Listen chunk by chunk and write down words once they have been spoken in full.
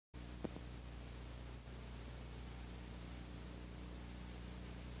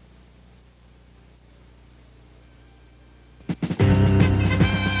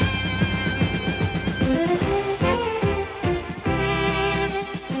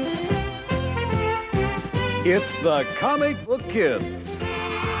It's the Comic Book Kids.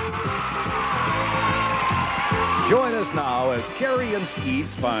 Join us now as Carrie and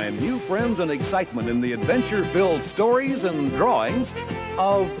Skeets find new friends and excitement in the adventure-filled stories and drawings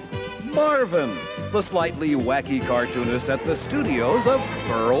of Marvin, the slightly wacky cartoonist at the studios of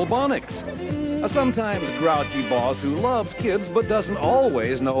Burl Bonix. A sometimes grouchy boss who loves kids but doesn't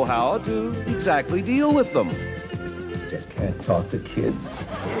always know how to exactly deal with them. Just can't talk to kids.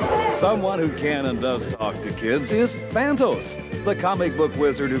 Someone who can and does talk to kids is Phantos, the comic book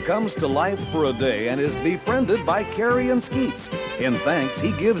wizard who comes to life for a day and is befriended by Carrie and Skeets. In thanks,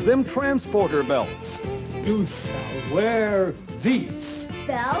 he gives them transporter belts. You shall wear these.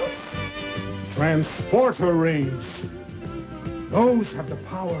 Bells? Transporter rings. Those have the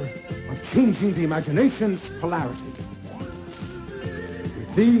power of changing the imagination's polarity.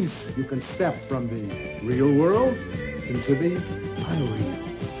 With these, you can step from the real world into the unreal.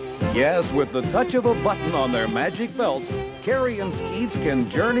 Yes, with the touch of a button on their magic belts, Carrie and Skeets can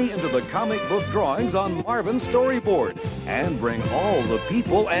journey into the comic book drawings on Marvin's storyboard and bring all the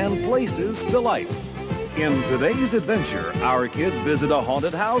people and places to life. In today's adventure, our kids visit a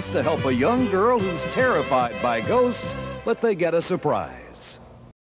haunted house to help a young girl who's terrified by ghosts, but they get a surprise.